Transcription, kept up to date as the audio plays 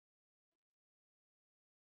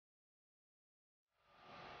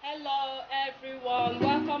Hello everyone,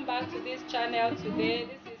 welcome back to this channel. Today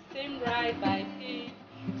this is SEAMRITE by P.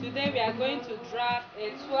 Today we are going to draft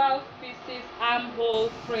a 12 pieces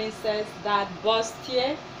armhole princess that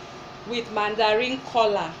bustier with mandarin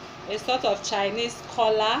collar, a sort of Chinese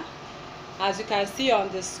collar, as you can see on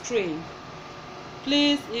the screen.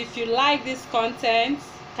 Please, if you like this content,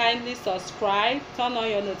 kindly subscribe, turn on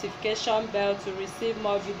your notification bell to receive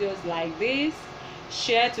more videos like this,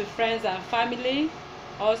 share to friends and family.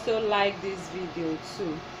 Also like this video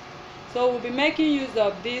too. So we'll be making use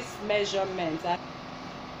of this measurement.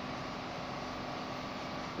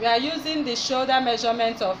 We are using the shoulder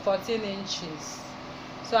measurement of 14 inches.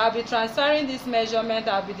 So I'll be transferring this measurement.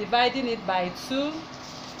 I'll be dividing it by 2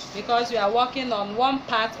 because we are working on one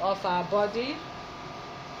part of our body.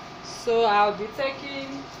 So I'm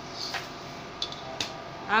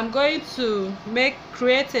going to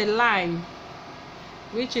create a line,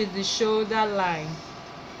 which is the shoulder line.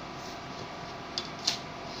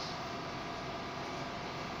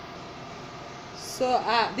 So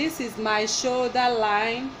this is my shoulder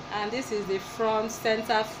line, and this is the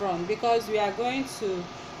center front, because we are going to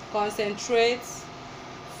concentrate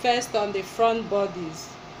first on the front bodies.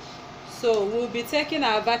 So we'll be taking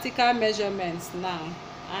our vertical measurements now,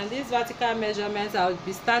 and these vertical measurements I'll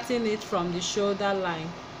be starting it from the shoulder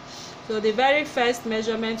line. So the very first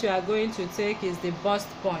measurement we are going to take is the bust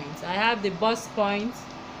point. I have the bust point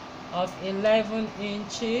of 11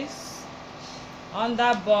 inches.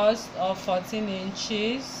 Under bust of 14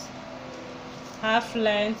 inches, half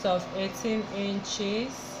length of 18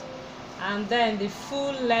 inches, and then the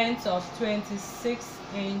full length of 26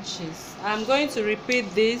 inches. I'm going to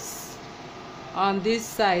repeat this on this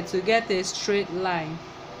side to get a straight line.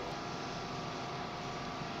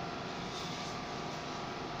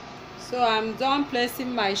 So I'm done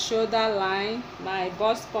placing my shoulder line, my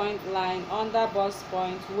bust point line, under bust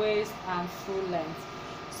point, waist and full length.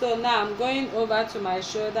 So now I'm going over to my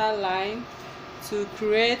shoulder line to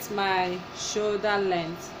create my shoulder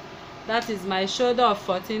length. That is my shoulder of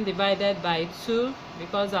 14 divided by 2,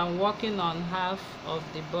 because I'm working on half of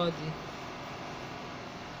the body.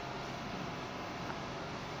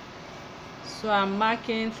 So I'm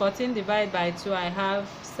marking 14 divided by 2, I have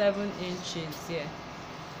 7 inches here.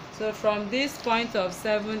 So from this point of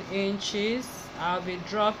 7 inches, I'll be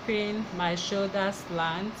dropping my shoulder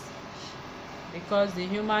slant, because the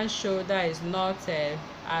human shoulder is not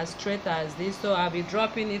as straight as this, so I'll be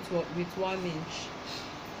dropping it with 1 inch.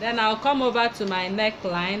 Then I'll come over to my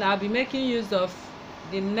neckline. I'll be making use of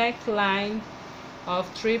the neckline of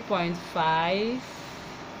 3.5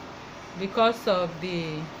 because of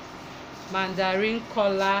the mandarin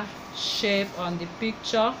collar shape on the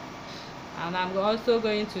picture, and I'm also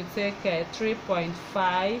going to take a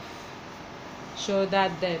 3.5 shoulder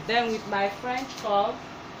depth. Then with my French curve,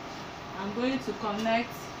 I'm going to connect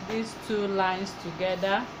these 2 lines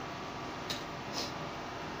together.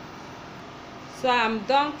 So I'm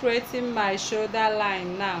done creating my shoulder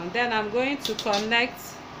line now. Then I'm going to connect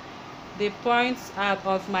the points up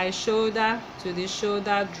of my shoulder to the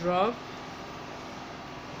shoulder drop.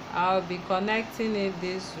 I'll be connecting it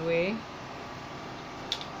this way.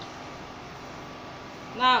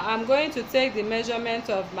 Now I'm going to take the measurement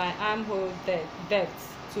of my armhole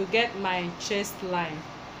depth to get my chest line.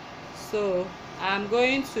 So I'm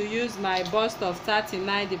going to use my bust of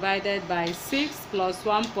 39 divided by 6 plus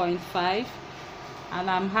 1.5, and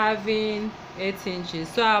I'm having 8 inches.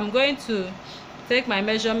 So I'm going to take my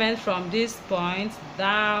measurement from this point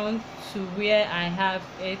down to where I have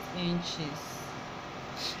 8 inches,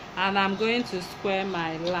 and I'm going to square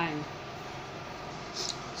my line.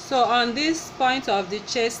 So on this point of the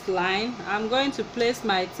chest line, I'm going to place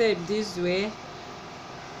my tape this way.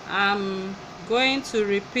 I'm going to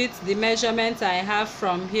repeat the measurement I have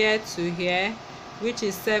from here to here, which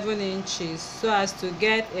is 7 inches, so as to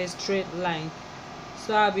get a straight line.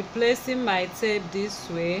 So I'll be placing my tape this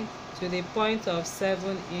way to the point of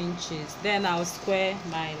 7 inches. Then I'll square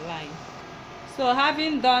my line. So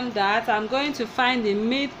having done that, I'm going to find the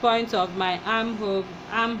midpoint of my armhole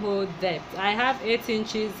depth. I have 8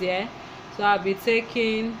 inches here, so I'll be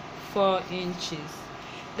taking 4 inches.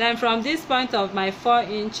 Then from this point of my 4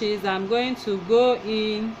 inches, I'm going to go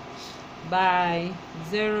in by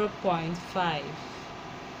 0.5.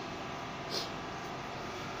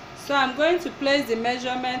 So I'm going to place the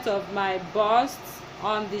measurement of my bust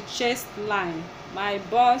on the chest line. My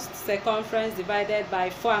bust circumference divided by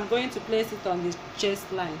 4, I'm going to place it on the chest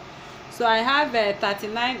line. So I have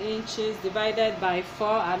 39 inches divided by 4,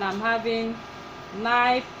 and I'm having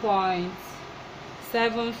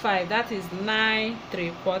 9.75, that is 9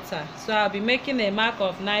 3/4. So I'll be making a mark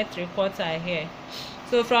of 9 3/4 here.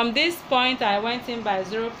 So from this point I went in by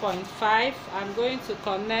 0.5. I'm going to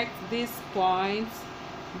connect this point,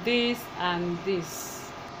 this and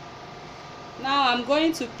this. Now I'm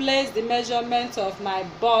going to place the measurement of my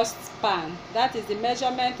bust span. That is the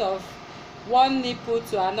measurement of one nipple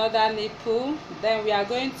to another nipple. Then we are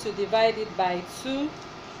going to divide it by 2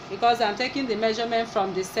 because I'm taking the measurement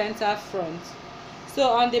from the center front. So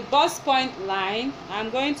on the bust point line, I'm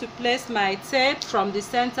going to place my tape from the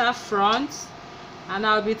center front, and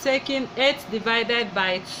I'll be taking 8 divided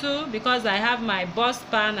by 2 because I have my bust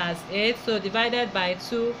span as 8. So divided by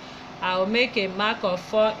 2, I'll make a mark of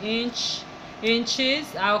 4 inches.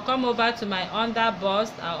 I'll come over to my under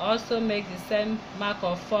bust. I'll also make the same mark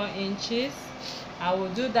of 4 inches. I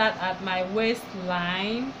will do that at my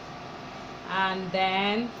waistline and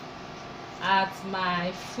then at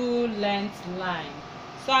my full length line.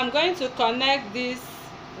 So I'm going to connect these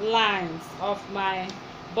lines of my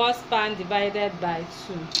bust span divided by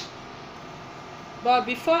 2. But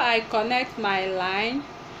before I connect my line,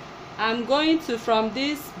 I'm going to, from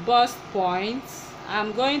this bust point,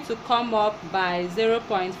 I'm going to come up by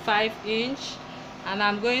 0.5 inch and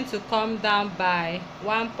I'm going to come down by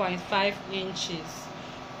 1.5 inches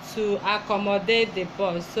to accommodate the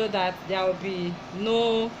bust so that there will be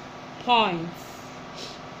no points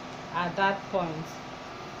at that point.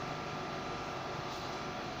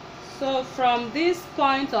 So from this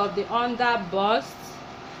point of the under bust,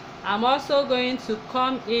 I'm also going to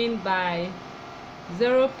come in by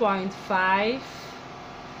 0.5,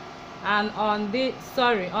 and on this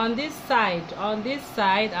side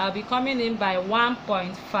I'll be coming in by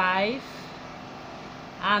 1.5,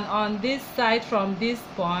 and on this side from this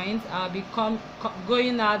point I'll be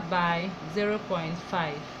going out by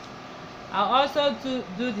 0.5. I'll also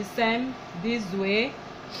do the same this way,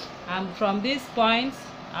 and from this point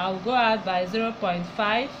I'll go out by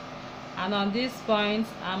 0.5, and on this point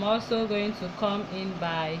I'm also going to come in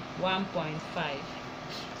by 1.5.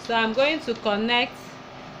 So I'm going to connect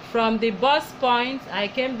from the bust point. I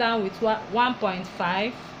came down with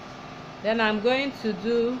 1.5. Then I'm going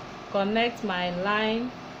to connect my line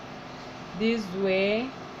this way,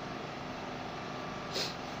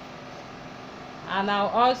 and I'll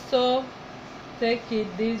also take it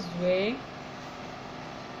this way.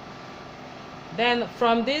 Then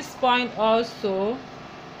from this point also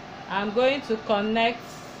I'm going to connect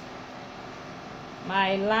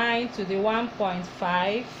my line to the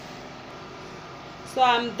 1.5. So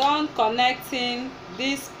I'm done connecting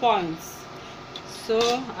these points.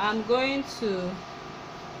 So I'm going to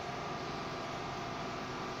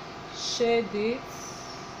shade it.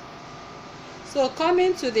 So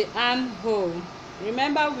coming to the armhole,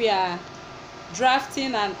 remember we are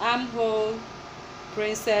drafting an armhole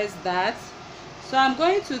princess dart. So I'm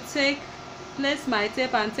going to place my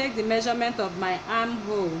tape and take the measurement of my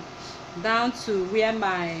armhole down to where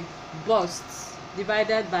my bust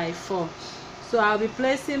divided by 4. So I'll be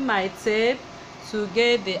placing my tape to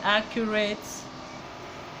get the accurate.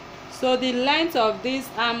 So the length of this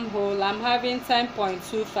armhole, I'm having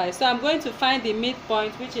 10.25. So I'm going to find the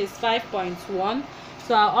midpoint, which is 5.1.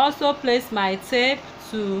 So I'll also place my tape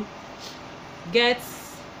to get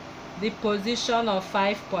the position of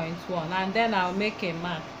 5.1, and then I'll make a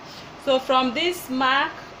mark. So from this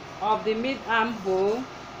mark of the mid armhole,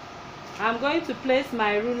 I'm going to place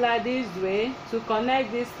my ruler this way to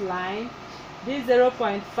connect this line. This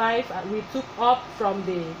 0.5 we took up from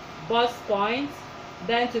the bust point,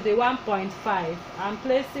 then to the 1.5. I'm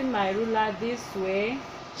placing my ruler this way.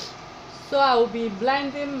 So I will be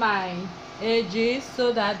blending my edges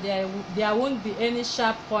so that there won't be any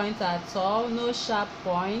sharp point at all, no sharp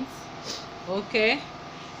points. Okay,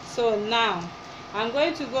 so now I'm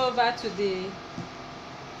going to go over to the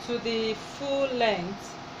full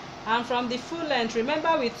length, and from the full length,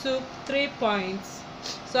 remember we took 4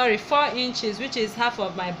 inches, which is half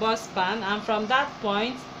of my bust span, and from that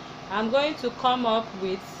point I'm going to come up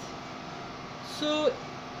with 3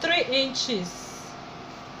 inches.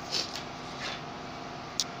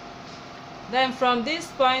 Then from this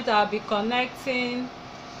point I'll be connecting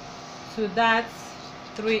to that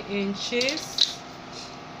 3 inches.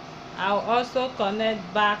 I'll also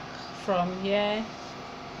connect back from here.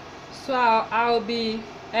 So I'll be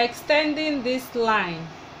extending this line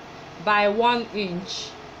by 1 inch.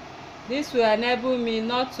 This will enable me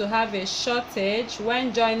not to have a shortage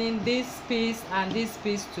when joining this piece and this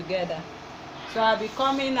piece together. So I'll be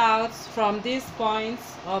coming out from this point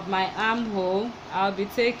of my armhole. I'll be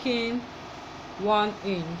taking 1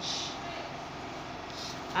 inch,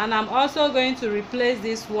 and I'm also going to replace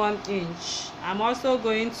this 1 inch. I'm also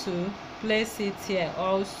going to place it here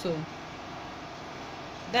also.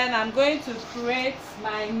 Then I'm going to create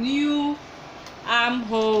my new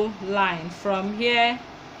armhole line from here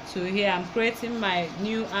to here. I'm creating my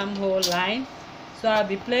new armhole line. So I'll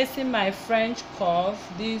be placing my French curve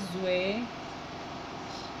this way.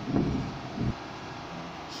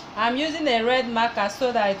 I'm using a red marker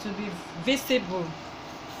so that it will be visible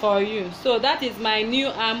for you. So that is my new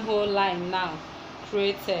armhole line now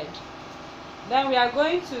created. Then we are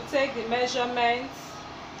going to take the measurements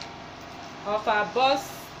of our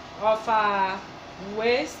bust, of our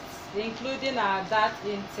waist, including our dart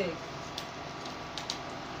intake.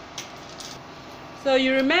 So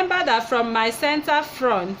you remember that from my center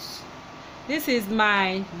front, this is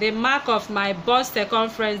the mark of my bust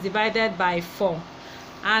circumference divided by 4,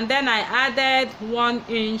 and then I added 1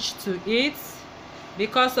 inch to it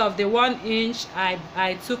because of the 1 inch I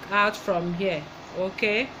took out from here.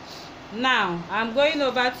 Okay, now I'm going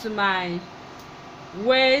over to my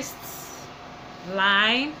waist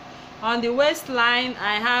line. On the waistline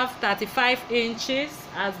I have 35 inches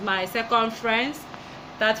as my circumference.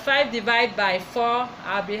 35 divided by 4,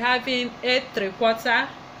 I'll be having 8 3/4.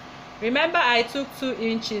 Remember I took 2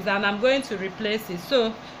 inches and I'm going to replace it.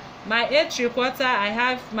 So my 8 3/4, I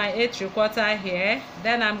have my 8 3/4 here.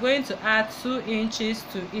 Then I'm going to add 2 inches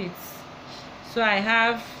to it. So I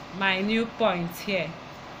have my new point here.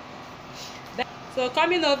 So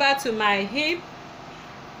coming over to my hip,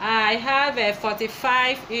 I have a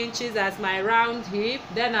 45 inches as my round hip.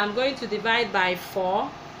 Then I'm going to divide by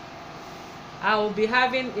 4. I will be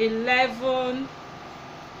having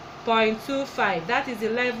 11.25. That is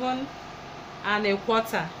 11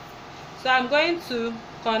 1/4. So I'm going to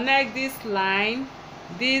connect this line,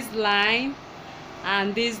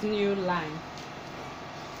 and this new line.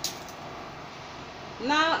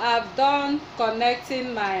 Now I've done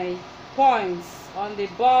connecting my points on the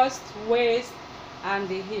bust, waist, and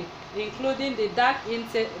the hip, including the dart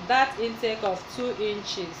intake of 2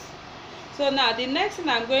 inches. So now the next thing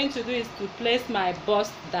I'm going to do is to place my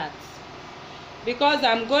bust dart, because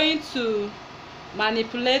I'm going to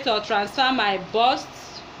manipulate or transfer my bust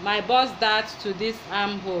dart to this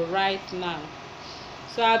armhole right now.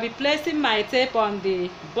 So I'll be placing my tape on the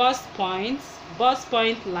bust point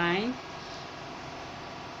line.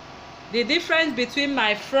 The difference between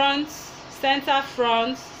my front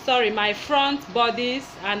bodies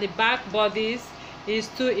and the back bodies is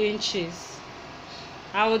 2 inches.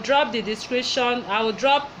 I will drop the description, I will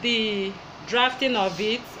drop the drafting of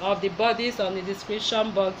the bodies on the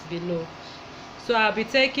description box below. So I'll be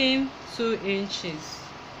taking 2 inches.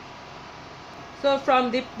 So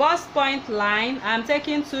from the bust point line, I'm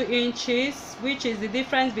taking 2 inches, which is the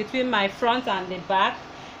difference between my front and the back.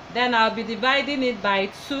 Then I'll be dividing it by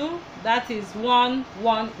 2, that is 1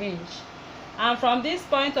 inch. And from this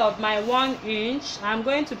point of my 1 inch, I'm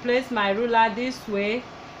going to place my ruler this way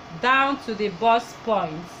down to the bust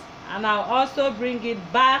point, and I'll also bring it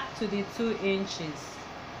back to the 2 inches.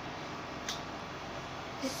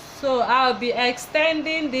 So I'll be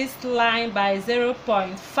extending this line by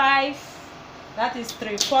 0.5, that is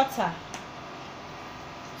 3/4,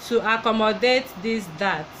 to accommodate these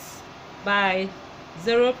darts by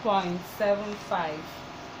 0.75.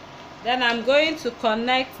 Then I'm going to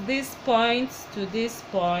connect this point to this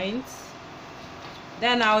point.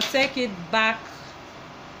 Then I'll take it back,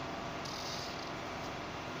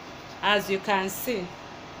 as you can see.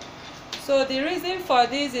 So the reason for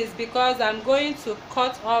this is because I'm going to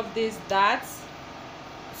cut off these darts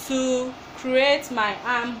to create my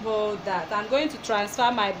armhole dart. I'm going to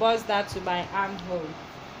transfer my bust dart to my armhole.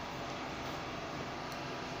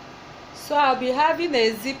 So I'll be having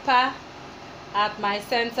a zipper at my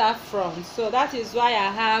center front. So that is why I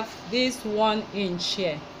have this 1 inch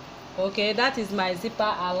here. Okay, that is my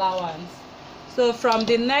zipper allowance. So from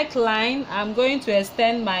the neckline, I'm going to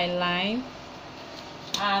extend my line,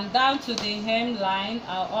 and down to the hemline,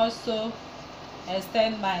 I'll also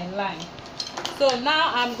extend my line. So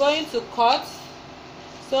now I'm going to cut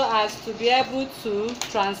so as to be able to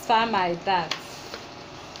transfer my darts.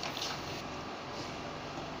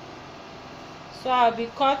 So I'll be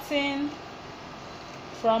cutting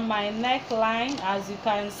from my neckline, as you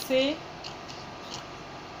can see.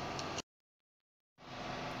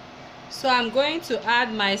 So I'm going to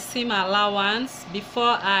add my seam allowance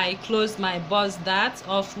before I close my bust dart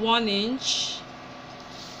of 1 inch.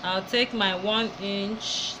 I'll take my 1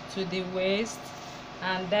 inch to the waist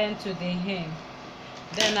and then to the hem.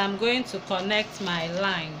 Then I'm going to connect my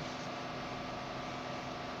line.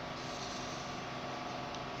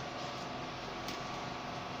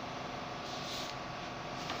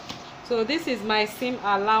 So this is my seam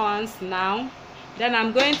allowance now. Then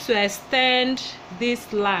I'm going to extend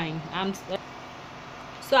this line.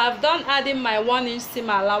 So I've done adding my 1-inch seam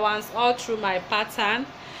allowance all through my pattern.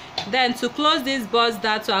 Then to close this bust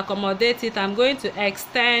dart to accommodate it, I'm going to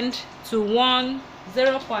extend to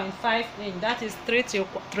 0.5 inch, that is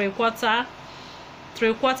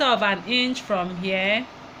 3/4 of an inch from here.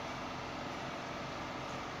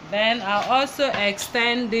 Then I'll also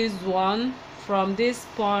extend this one from this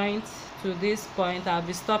point to this point. I'll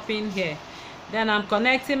be stopping here. Then I'm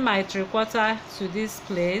connecting my 3/4 to this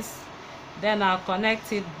place. Then I'll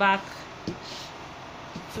connect it back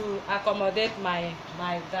to accommodate my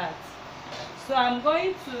dart. So I'm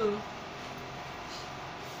going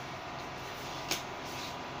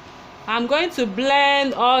to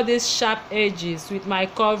blend all these sharp edges with my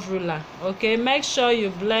curve ruler. Okay, make sure you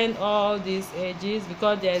blend all these edges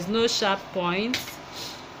because there is no sharp points.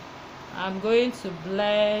 I'm going to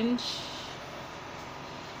blend.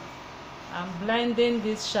 I'm blending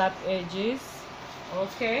these sharp edges.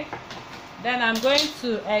 Okay, then I'm going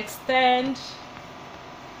to extend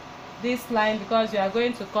this line because we are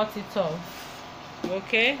going to cut it off.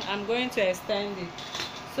 Okay, I'm going to extend it.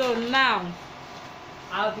 So now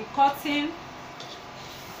I'll be cutting.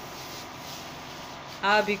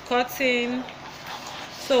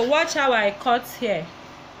 So watch how I cut here.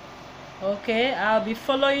 Okay, I'll be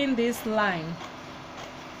following this line.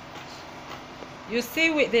 You see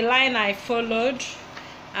with the line I followed,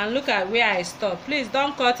 and look at where I stopped. Please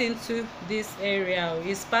don't cut into this area.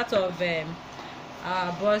 It's part of our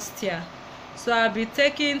bustier. So I'll be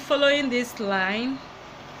following this line.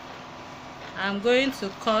 I'm going to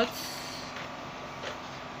cut.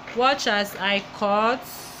 Watch as I cut.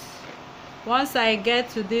 Once I get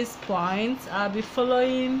to this point, I'll be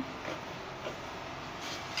following.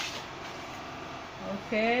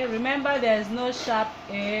 Okay, remember there's no sharp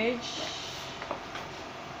edge.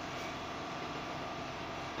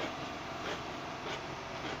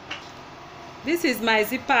 This is my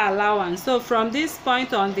zipper allowance. So from this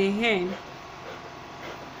point on the hem,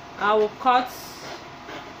 I will cut.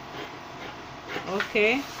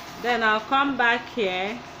 Okay, then I'll come back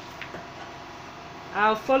here.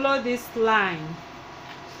 I'll follow this line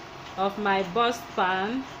of my bust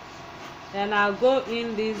pan. Then I'll go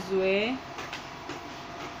in this way.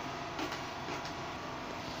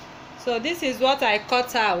 So this is what I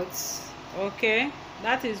cut out. Okay,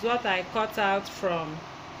 that is what I cut out from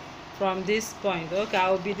this point. Okay, I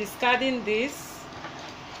will be discarding this.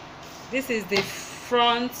 This is the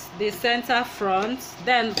front, the center front.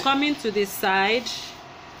 Then coming to the side,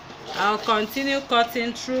 I'll continue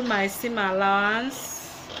cutting through my seam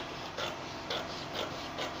allowance.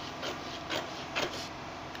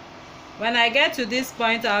 When I get to this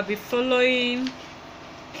point, I'll be following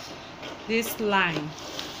this line.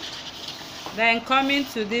 Then coming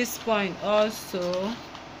to this point also,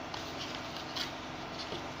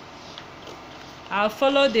 I'll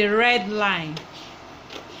follow the red line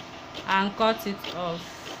and cut it off.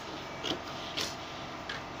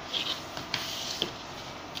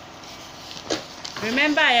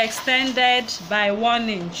 Remember I extended by 1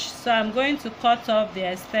 inch, so I'm going to cut off the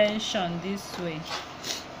extension this way.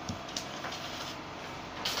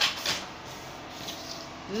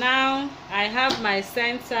 Now I have my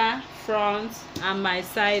center, front and my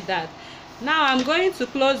side dart. Now I'm going to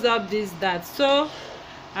close up this dart, so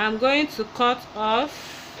I'm going to cut off.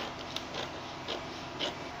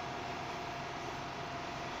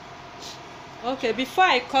 Okay, before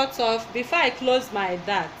I close my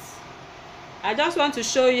dart, I just want to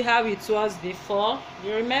show you how it was before.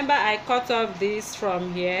 You remember I cut off this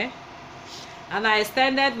from here and I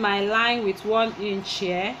extended my line with 1 inch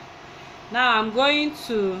here. Now I'm going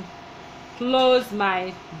to close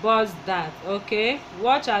my bust dart. Okay,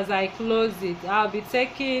 watch as I close it. I'll be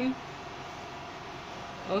taking,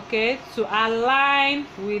 okay, to align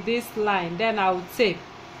with this line. Then I will tape.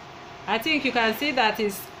 I think you can see that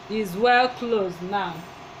is well closed now.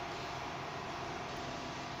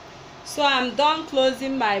 So I'm done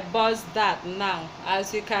closing my bust dart now,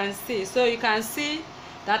 as you can see. So you can see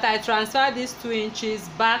that I transfer these 2 inches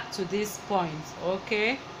back to this point.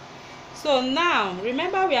 Okay, so now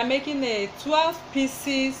remember we are making a 12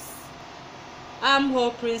 pieces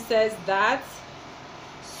armhole princess dart.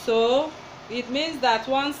 So it means that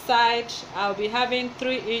one side I'll be having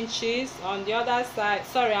 3 inches, on the other side,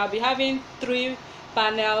 sorry, I'll be having 3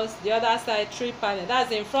 panels, the other side 3 panels.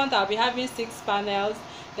 That's in front, I'll be having 6 panels.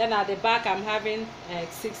 Then at the back I'm having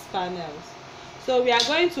 6 panels. So we are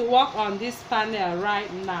going to work on this panel right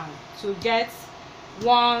now to get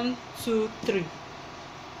 1, 2, 3.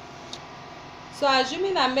 So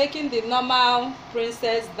assuming I'm making the normal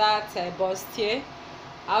princess dart bustier,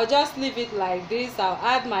 I'll just leave it like this. I'll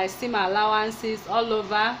add my seam allowances all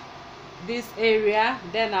over this area,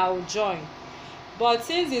 then I'll join. But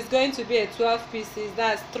since it's going to be a 12 pieces,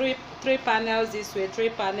 that's three panels this way, 3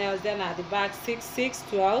 panels, then at the back 6 6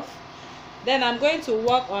 12. Then I'm going to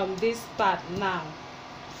work on this part now.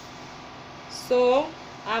 So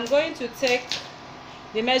I'm going to take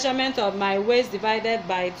the measurement of my waist divided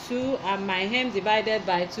by 2 and my hem divided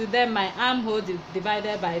by 2, then my armhole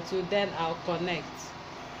divided by 2, then I'll connect.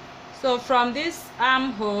 So from this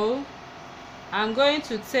armhole, I'm going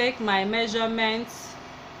to take my measurement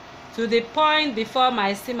to the point before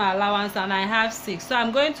my seam allowance, and I have 6. So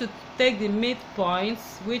I'm going to take the midpoint,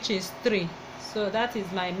 which is 3. So that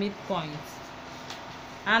is my midpoint.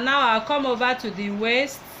 And now I'll come over to the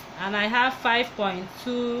waist, and I have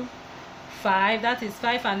 5.25, that is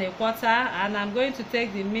 5 1/4, and I'm going to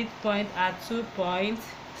take the midpoint at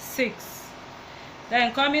 2.6.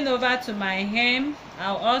 Then coming over to my hem,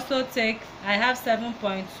 I'll also take, I have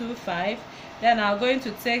 7.25, then I'm going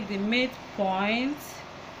to take the midpoint,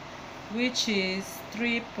 which is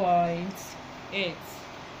 3.8.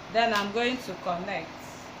 Then I'm going to connect.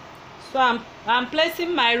 So I'm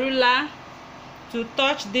placing my ruler to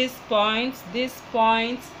touch this point,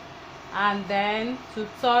 and then to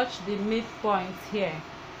touch the midpoint here.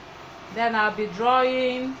 Then I'll be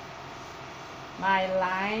drawing my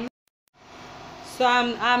line. So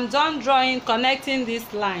I'm done drawing, connecting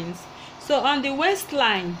these lines. So on the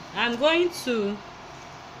waistline, I'm going to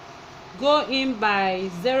go in by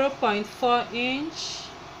 0.4 inch,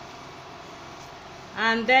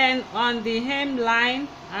 and then on the hemline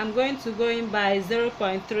I'm going to go in by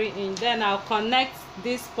 0.3 inch. Then I'll connect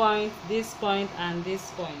this point, and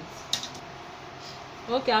this point.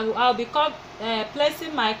 Okay, I'll be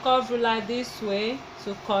placing my curve ruler this way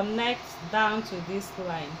to connect down to this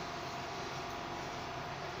line.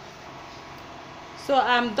 So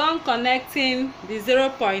I'm done connecting the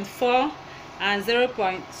 0.4 and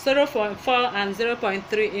 0.4 and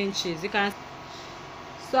 0.3 inches. You can.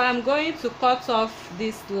 So I'm going to cut off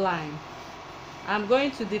this line. I'm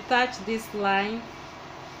going to detach this line,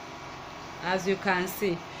 as you can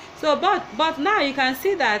see. So but now you can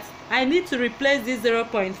see that I need to replace this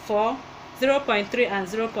 0.4, 0.3 and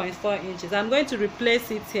 0.4 inches. I'm going to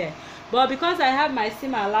replace it here, but because I have my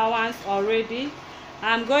seam allowance already,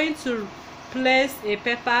 I'm going to place a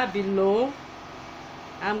paper below.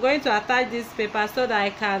 I'm going to attach this paper so that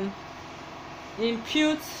I can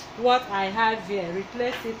impute what I have here,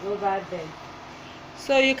 replace it over there.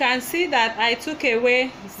 So you can see that I took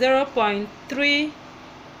away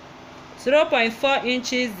 0.4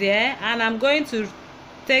 inches there, and I'm going to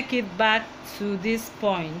take it back to this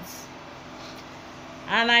point,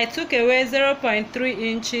 and I took away 0.3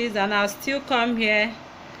 inches, and I'll still come here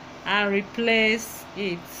and replace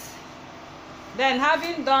it. Then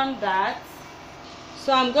having done that,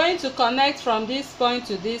 so I'm going to connect from this point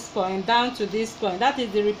to this point, down to this point. That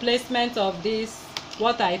is the replacement of this,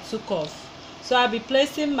 what I took off. So I'll be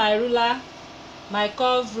placing my ruler, my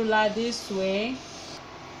curve ruler, this way.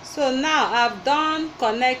 So now I've done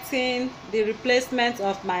connecting the replacement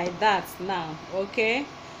of my darts now, okay,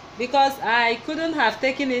 because I couldn't have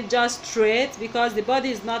taken it just straight because the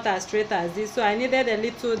body is not as straight as this. So I needed a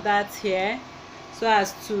little dart here so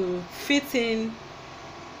as to fit in.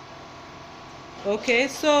 Okay,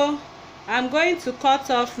 so I'm going to cut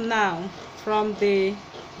off now from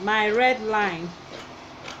my red line.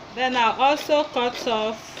 Then I'll also cut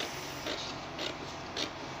off.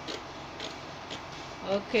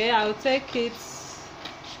 Okay, I'll take it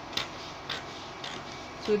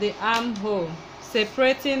to the armhole,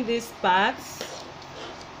 separating these parts.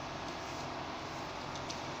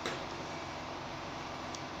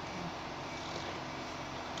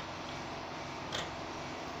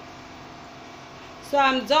 So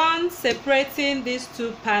I'm done separating these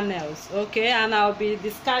two panels, okay, and I'll be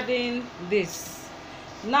discarding this.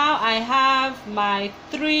 Now I have my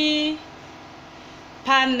 3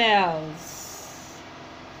 panels.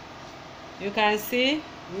 You can see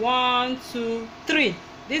 1 2 3.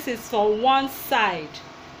 This is for one side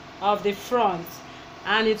of the front,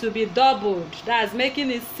 and it will be doubled, that's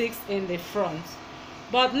making it 6 in the front.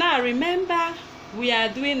 But now remember, we are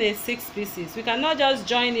doing a 6 pieces. We cannot just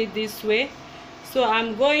join it this way. So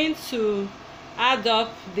I'm going to add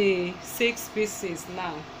up the 6 pieces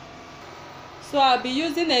now. So I'll be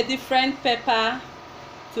using a different paper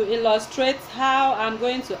to illustrate how I'm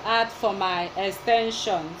going to add for my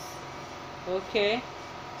extensions. Okay,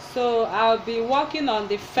 so I'll be working on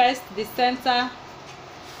the center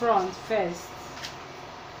front first.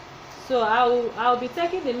 So I'll be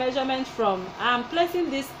taking the measurement from, I'm placing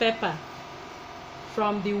this paper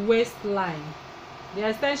from the waistline. The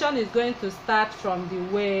extension is going to start from the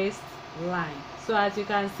waistline. So as you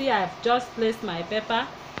can see, I've just placed my pepper,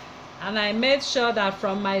 and I made sure that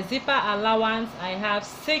from my zipper allowance I have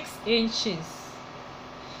 6 inches.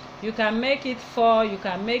 You can make it 4, you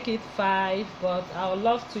can make it 5, but I would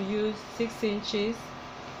love to use 6 inches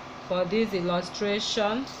for this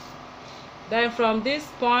illustration. Then from this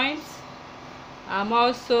point, I'm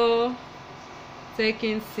also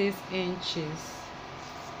taking 6 inches.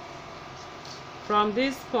 From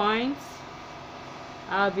this point,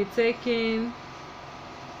 I'll be taking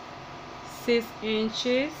 6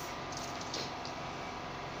 inches.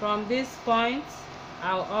 From this point,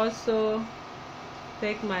 I'll also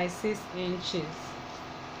take my 6 inches.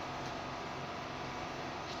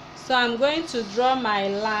 So I'm going to draw my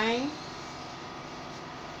line,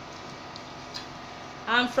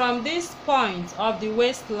 and from this point of the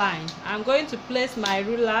waistline, I'm going to place my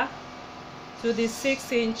ruler to the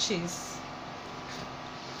 6 inches.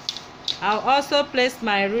 I'll also place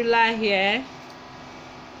my ruler here.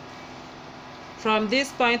 From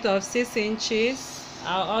this point of 6 inches,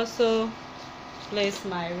 I'll also place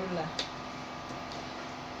my ruler.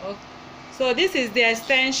 Okay. So this is the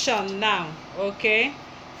extension now, okay,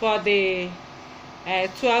 for the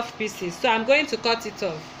 12 pieces. So I'm going to cut it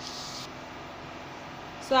off.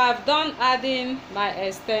 So I've done adding my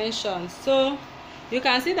extension. So you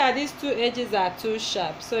can see that these 2 edges are too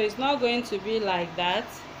sharp, so it's not going to be like that.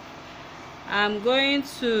 I'm going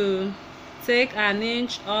to take an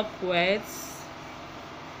inch upwards.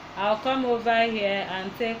 I'll come over here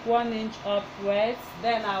and take 1 inch upwards.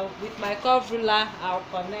 Then with my curve ruler, I'll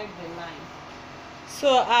connect the line.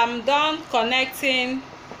 So I'm done connecting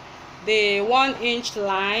the 1 inch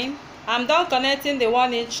line. I'm done connecting the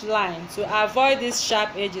 1 inch line to avoid these sharp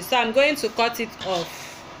edges. So I'm going to cut it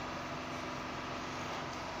off.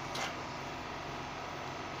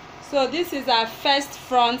 So this is our first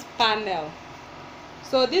front panel.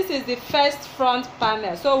 So this is the first front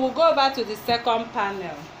panel. So we'll go over to the second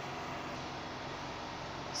panel.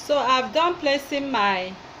 So I've done placing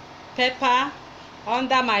my pepper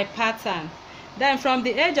under my pattern. Then from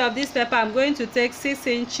the edge of this pepper, I'm going to take 6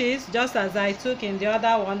 inches, just as I took in the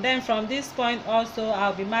other one. Then from this point also,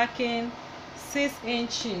 I'll be marking 6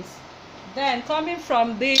 inches. Then coming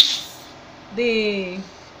from this, the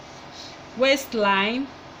waistline,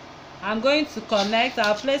 I'm going to connect.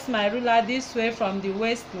 I'll place my ruler this way from the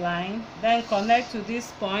waistline, then connect to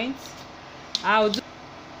this point. I'll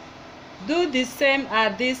do the same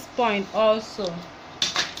at this point also.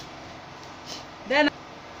 Then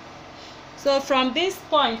so from this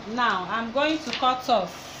point now, I'm going to cut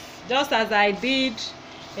off, just as I did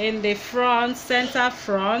in the front, center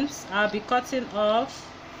front. I'll be cutting off.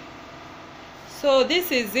 So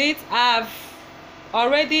this is it. I've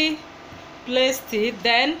already placed it.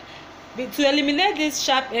 Then to eliminate these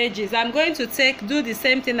sharp edges, I'm going to do the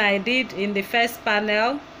same thing I did in the first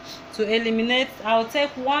panel. To eliminate, I'll take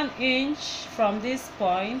 1 inch from this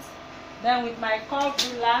point. Then with my curve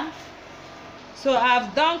ruler, so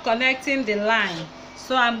I've done connecting the line,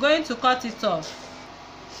 so I'm going to cut it off.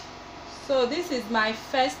 So this is my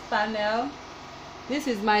first panel, this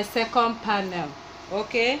is my second panel.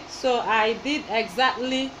 Okay, so I did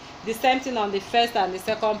exactly the same thing on the first and the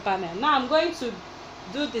second panel. Now I'm going to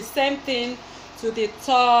do the same thing to the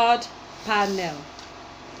third panel.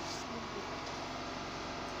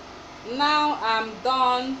 Now I'm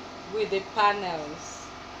done with the panels.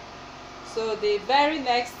 So the very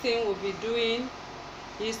next thing we'll be doing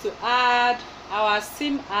is to add our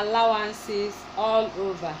seam allowances all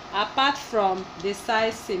over, apart from the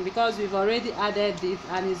side seam, because we've already added it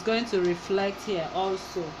and it's going to reflect here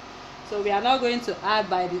also. So we are not going to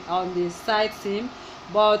add on the side seam,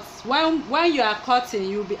 but when you are cutting,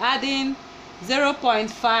 you'll be adding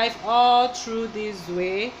 0.5 all through this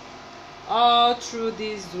way, all through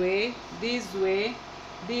this way, this way,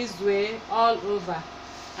 this way, all over.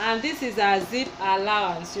 And this is our zip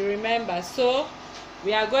allowance, you remember. So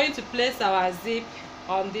we are going to place our zip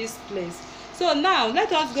on this place. So now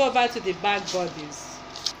let us go over to the back bodies.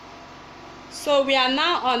 So we are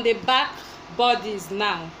now on the back bodies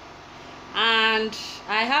now, and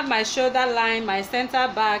I have my shoulder line, my center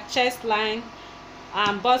back, chest line,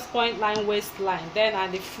 and bust point line, waistline, then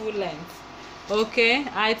at the full length. Okay,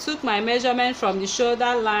 I took my measurement from the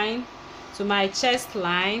shoulder line to my chest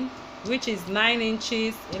line, which is 9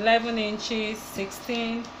 inches, 11 inches,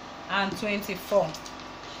 16 and 24.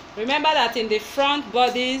 Remember that in the front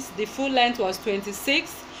bodies the full length was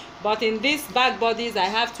 26, but in these back bodies I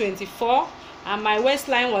have 24, and my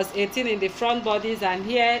waistline was 18 in the front bodies, and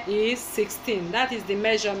here is 16. That is the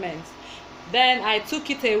measurement. Then I took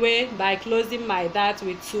it away by closing my dart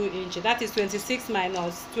with 2 inches. That is 26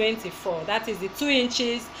 minus 24. That is the 2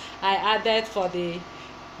 inches I added for the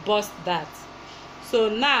bust dart. So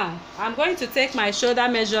now I'm going to take my shoulder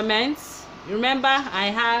measurements. Remember, I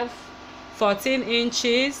have 14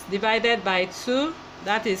 inches divided by 2,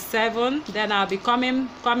 that is 7. Then I'll be coming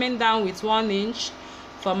down with 1 inch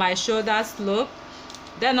for my shoulder slope.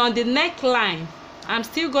 Then on the neckline, I'm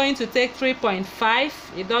still going to take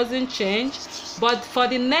 3.5. It doesn't change, but for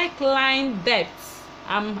the neckline depth,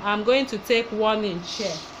 I'm going to take 1 inch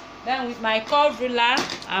here. Then with my curve ruler,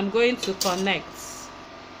 I'm going to connect.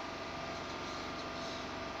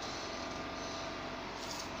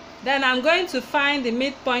 Then I'm going to find the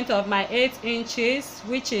midpoint of my 8 inches,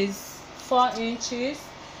 which is 4 inches.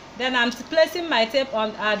 Then I'm placing my tape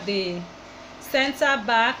on at the center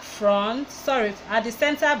back front, at the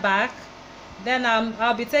center back. Then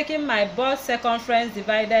I'll be taking my bust circumference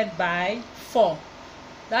divided by 4.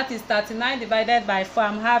 That is 39 divided by 4.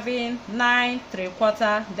 I'm having 9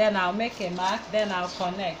 3/4. Then I'll make a mark. Then I'll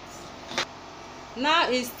connect. Now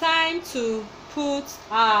it's time to put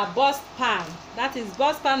our bust pan. That is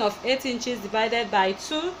bust pan of 8 inches divided by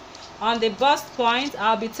 2. On the bust point,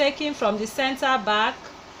 I'll be taking from the center back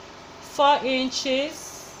 4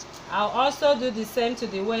 inches. I'll also do the same to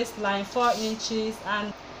the waistline, 4 inches.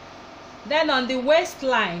 And then on the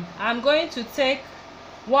waistline, I'm going to take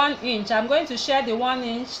 1 inch. I'm going to share the 1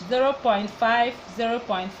 inch, 0.5,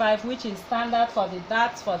 0.5, which is standard for the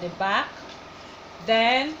darts for the back.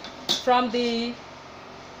 Then from the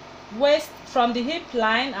hip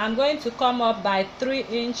line, I'm going to come up by 3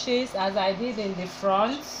 inches as I did in the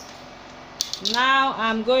front. Now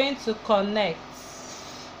I'm going to connect.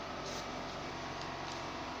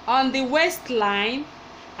 On the waistline,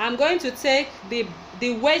 I'm going to take the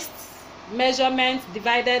waist measurement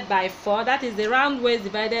divided by 4. That is the round waist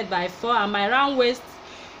divided by 4, and my round waist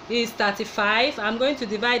is 35. I'm going to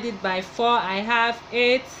divide it by 4. I have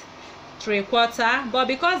 8 3/4, but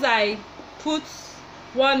because I put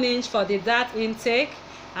 1 inch for the dart intake,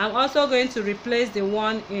 I'm also going to replace the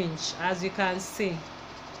 1 inch, as you can see.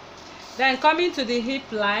 Then coming to the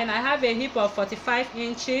hip line, I have a hip of 45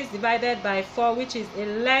 inches divided by 4, which is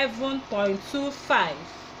 11.25.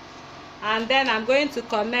 And then I'm going to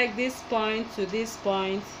connect this point to this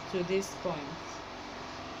point to this point.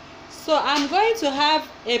 So I'm going to have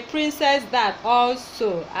a princess dart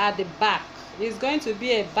also at the back. It's going to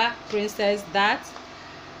be a back princess dart.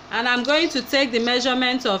 And I'm going to take the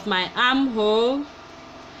measurement of my armhole.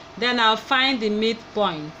 Then I'll find the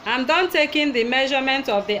midpoint. I'm done taking the measurement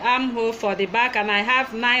of the armhole for the back, and I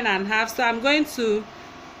have 9.5. So I'm going to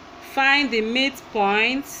find the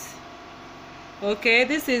midpoint. Okay,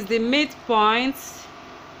 this is the midpoint,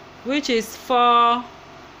 which is 4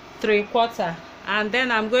 3/4, and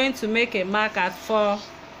then I'm going to make a mark at 4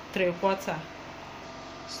 3/4.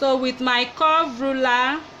 So with my curve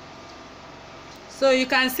ruler, so you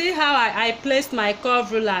can see how I placed my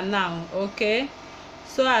curve ruler now, okay,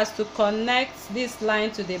 so as to connect this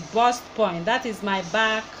line to the bust point. That is my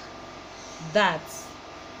back dart.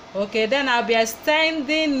 Okay, then I'll be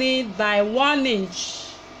extending it by 1 inch,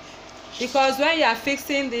 because when you are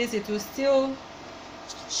fixing this, it will still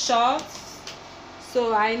short.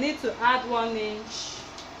 So I need to add 1 inch.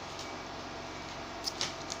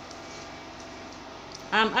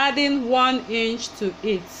 I'm adding 1 inch to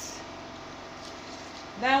it.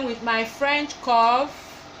 Then with my French curve,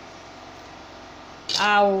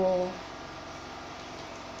 I will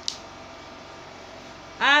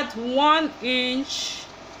add 1 inch.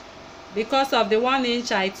 Because of the 1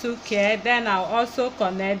 inch I took here, then I'll also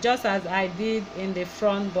connect just as I did in the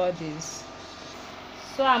front bodies.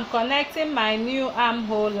 So I'm connecting my new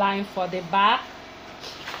armhole line for the back,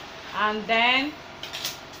 and then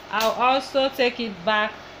I'll also take it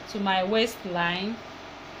back to my waistline.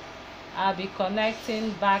 I'll be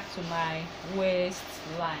connecting back to my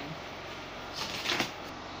waistline.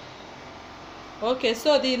 Okay,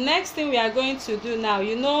 so the next thing we are going to do now,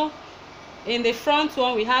 you know, in the front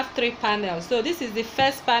one we have 3 panels. So this is the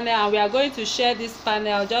first panel, and we are going to share this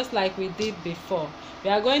panel just like we did before. We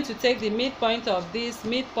are going to take the midpoint of this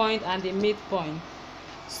midpoint and the midpoint.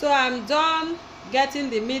 So I'm done getting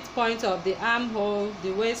the midpoint of the armhole,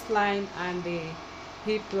 the waistline, and the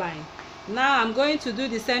hip line. Now I'm going to do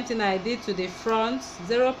the same thing I did to the front,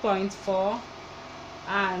 0.4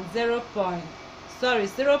 and 0.3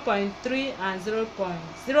 and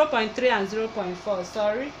 0.3 and 0.4.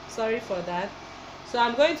 Sorry for that. So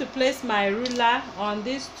I'm going to place my ruler on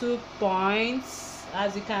these 2 points.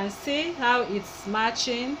 As you can see how it's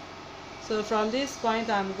matching. So from this point,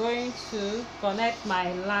 I'm going to connect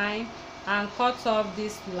my line and cut off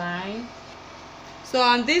this line. So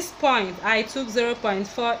on this point I took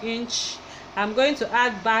 0.4 inch. I'm going to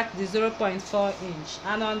add back the 0.4 inch,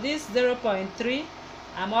 and on this 0.3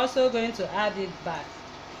 I'm also going to add it back.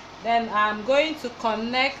 Then I'm going to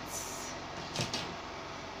connect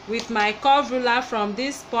with my curve ruler. From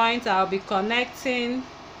this point I'll be connecting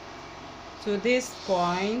to this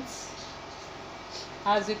point,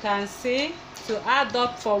 as you can see, to add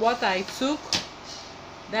up for what I took.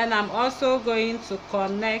 Then I'm also going to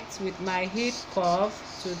connect with my heat curve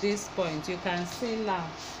to this point. You can see now.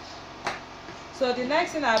 So the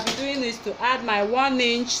next thing I'll be doing is to add my 1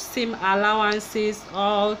 inch seam allowances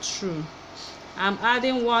all through. I'm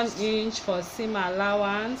adding 1 inch for seam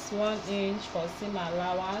allowance, 1 inch for seam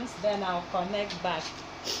allowance. Then I'll connect back.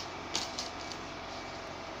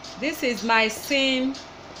 This is my seam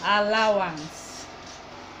allowance.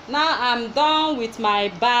 Now I'm done with my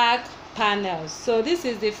back panels. So this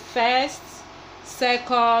is the first,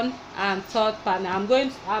 second and third panel. I'm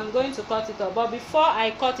going to cut it off, but before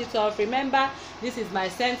I cut it off, remember this is my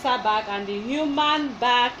center back, and the human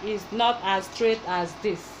back is not as straight as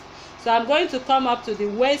this. So I'm going to come up to the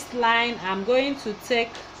waistline. I'm going to take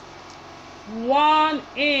 1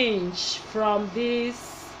 inch from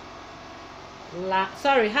this,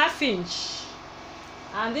 half inch,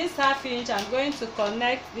 and this half inch I'm going to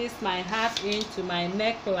connect this my half inch to my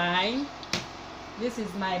neckline. This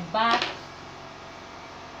is my back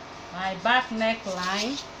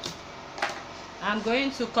neckline. I'm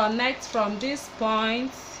going to connect from this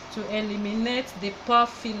point to eliminate the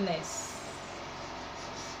puffiness.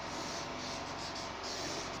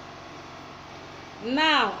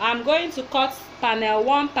 Now I'm going to cut panel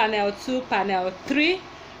 1, panel 2, panel 3,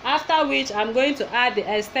 after which I'm going to add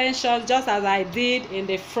the extensions just as I did in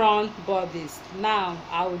the front bodies. Now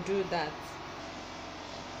I will do that.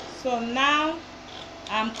 So now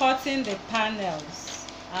I'm cutting the panels.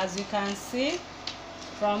 As you can see,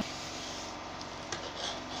 from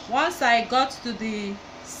once I got to the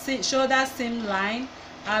shoulder seam line,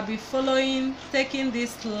 I'll be taking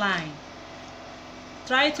this line.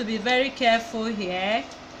 Try to be very careful here.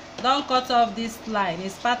 Don't cut off this line,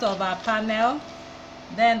 it's part of our panel.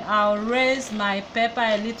 Then I'll raise my paper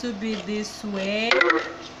a little bit this way.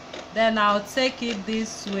 Then I'll take it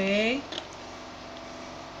this way.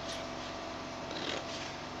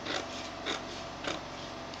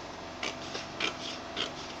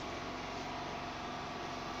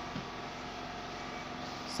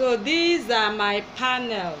 So these are my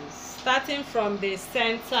panels, starting from the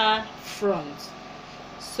center front.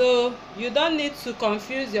 So you don't need to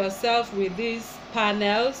confuse yourself with these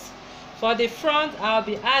panels. For the front, I'll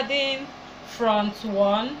be adding front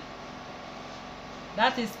 1,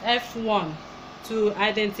 that is F1, to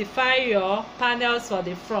identify your panels for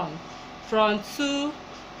the front. Front 2,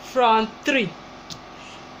 front 3.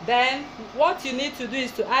 Then what you need to do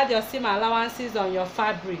is to add your seam allowances on your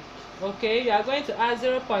fabric. Okay, you are going to add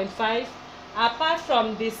 0.5 apart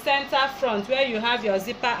from the center front where you have your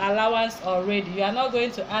zipper allowance already. You are not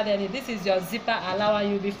going to add any. This is your zipper allowance.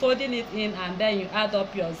 You'll be folding it in and then you add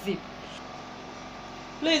up your zip.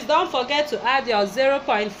 Please don't forget to add your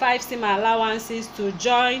 0.5 seam allowances to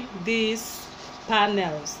join these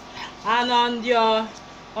panels. And on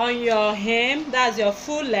your hem, that's your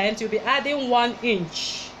full length, you'll be adding 1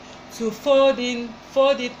 inch to fold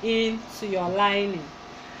it in to your lining.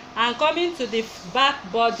 And coming to the back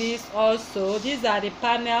bodies also, these are the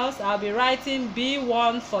panels. I'll be writing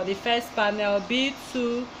B1 for the first panel,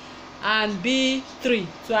 B2 and B3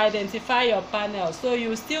 to identify your panel. So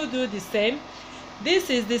you still do the same. This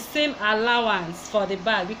is the seam allowance for the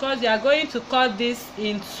back, because you are going to cut this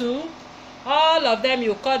in 2. All of them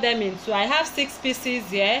you cut them in 2. I have 6 pieces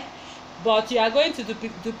here, but you are going to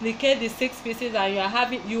duplicate the 6 pieces, and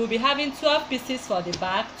you will be having 12 pieces for the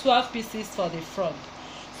back, 12 pieces for the front.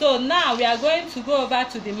 So now we are going to go over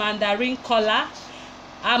to the mandarin collar.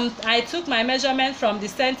 I took my measurement from the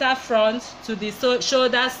center front to the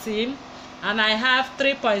shoulder seam, and I have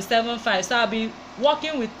 3.75. So I'll be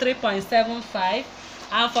working with 3.75.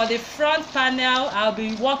 And for the front panel, I'll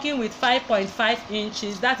be working with 5.5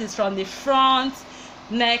 inches. That is from the front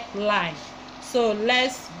neckline. So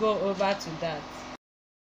let's go over to that.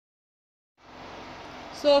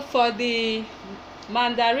 So for the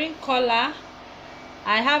mandarin collar,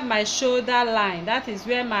 I have my shoulder line. That is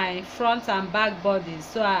where my front and back bodies.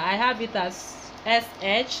 So I have it as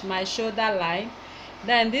SH, my shoulder line.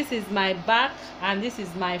 Then this is my back and this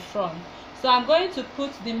is my front. So I'm going to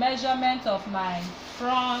put the measurement of my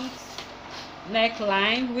front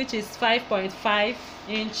neckline, which is 5.5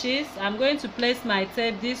 inches. I'm going to place my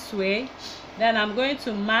tape this way. Then I'm going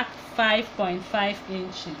to mark 5.5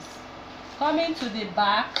 inches. Coming to the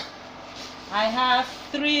back, I have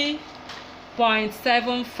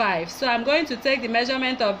 3.75. So I'm going to take the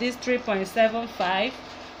measurement of this 3.75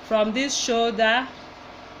 from this shoulder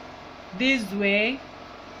this way,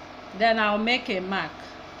 then I'll make a mark.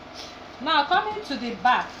 Now coming to the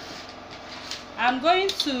back, I'm going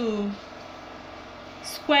to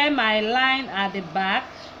square my line at the back,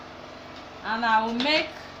 and I will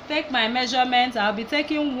take my measurement. I'll be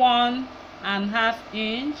taking 1.5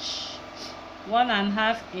 inch,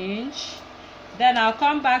 1.5 inch. Then I'll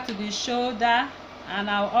come back to the shoulder and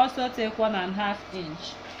I'll also take 1.5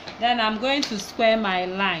 inch. Then I'm going to square my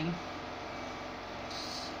line.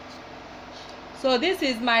 So this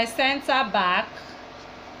is my center back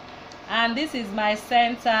and this is my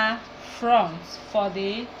center front for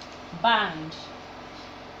the band.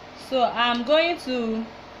 So I'm going to,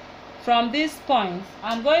 from this point,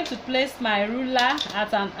 I'm going to place my ruler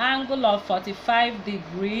at an angle of 45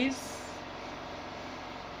 degrees.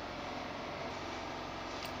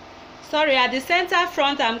 Sorry, at the center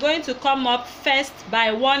front, I'm going to come up first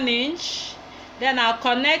by 1 inch. Then I'll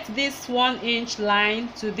connect this 1 inch line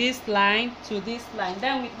to this line to this line.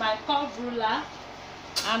 Then with my curved ruler,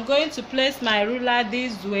 I'm going to place my ruler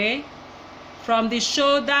this way from the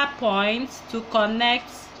shoulder point to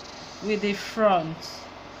connect with the front.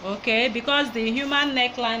 Okay, because the human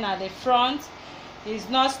neckline at the front is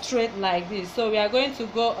not straight like this, so we are going to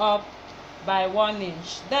go up by 1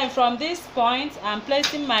 inch. Then from this point, I'm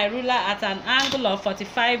placing my ruler at an angle of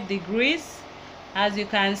 45 degrees, as you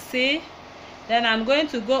can see. Then I'm going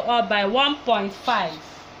to go up by 1.5.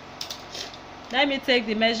 Let me take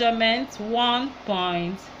the measurement,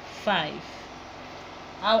 1.5.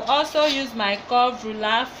 I'll also use my curved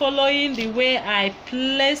ruler. Following the way I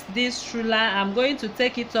place this ruler, I'm going to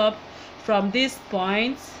take it up from this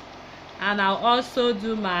point, and I'll also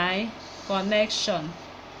do my connection.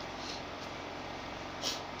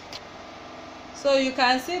 So you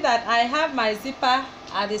can see that I have my zipper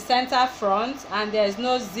at the center front and there is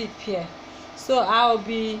no zip here. So I'll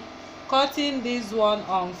be cutting this one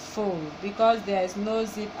on fold because there is no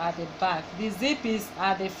zip at the back. The zip is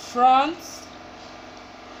at the front.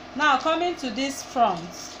 Now coming to this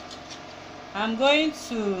front, I'm going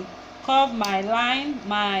to curve my line.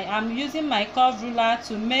 I'm using my curve ruler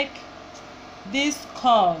to make this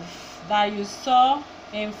curve that you saw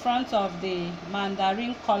in front of the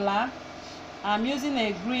mandarin collar. I'm using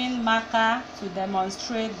a green marker to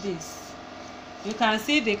demonstrate this. You can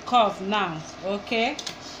see the curve now. Okay,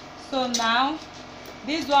 so now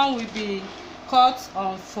this one will be cut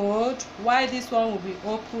on fold while this one will be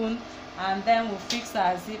open, and then we'll fix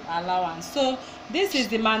our zip allowance. So this is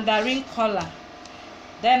the mandarin collar.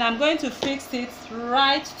 Then I'm going to fix it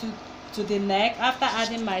right to the neck after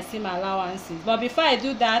adding my seam allowances. But before I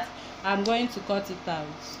do that, I'm going to cut it out.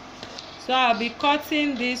 So I'll be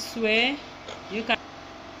cutting this way.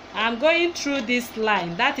 I'm going through this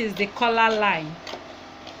line, that is the collar line.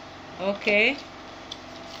 Okay,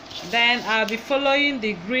 then I'll be following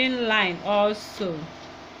the green line also.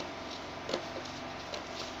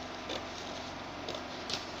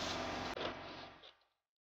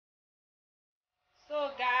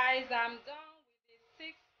 So guys, I'm done with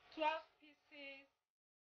the 12 pieces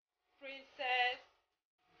princess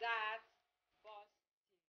that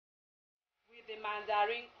Bustier with the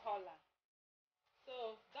mandarin collar.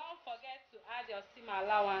 So don't forget to add your seam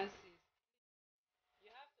allowances. You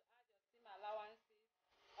have to add your seam allowances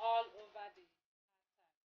all over the pattern.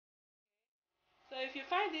 So if you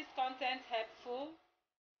find this content helpful,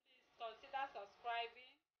 please consider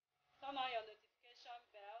subscribing, turn on your notification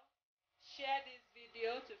bell, share this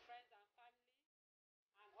video to friends and family,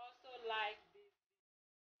 and also like this video.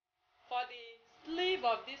 For the sleeve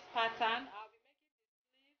of this pattern, I'll be making the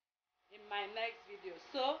sleeve in my next video.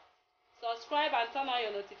 So subscribe and turn on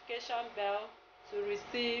your notification bell to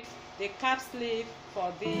receive the cap sleeve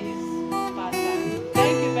for this pattern.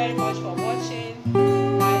 Thank you very much for watching.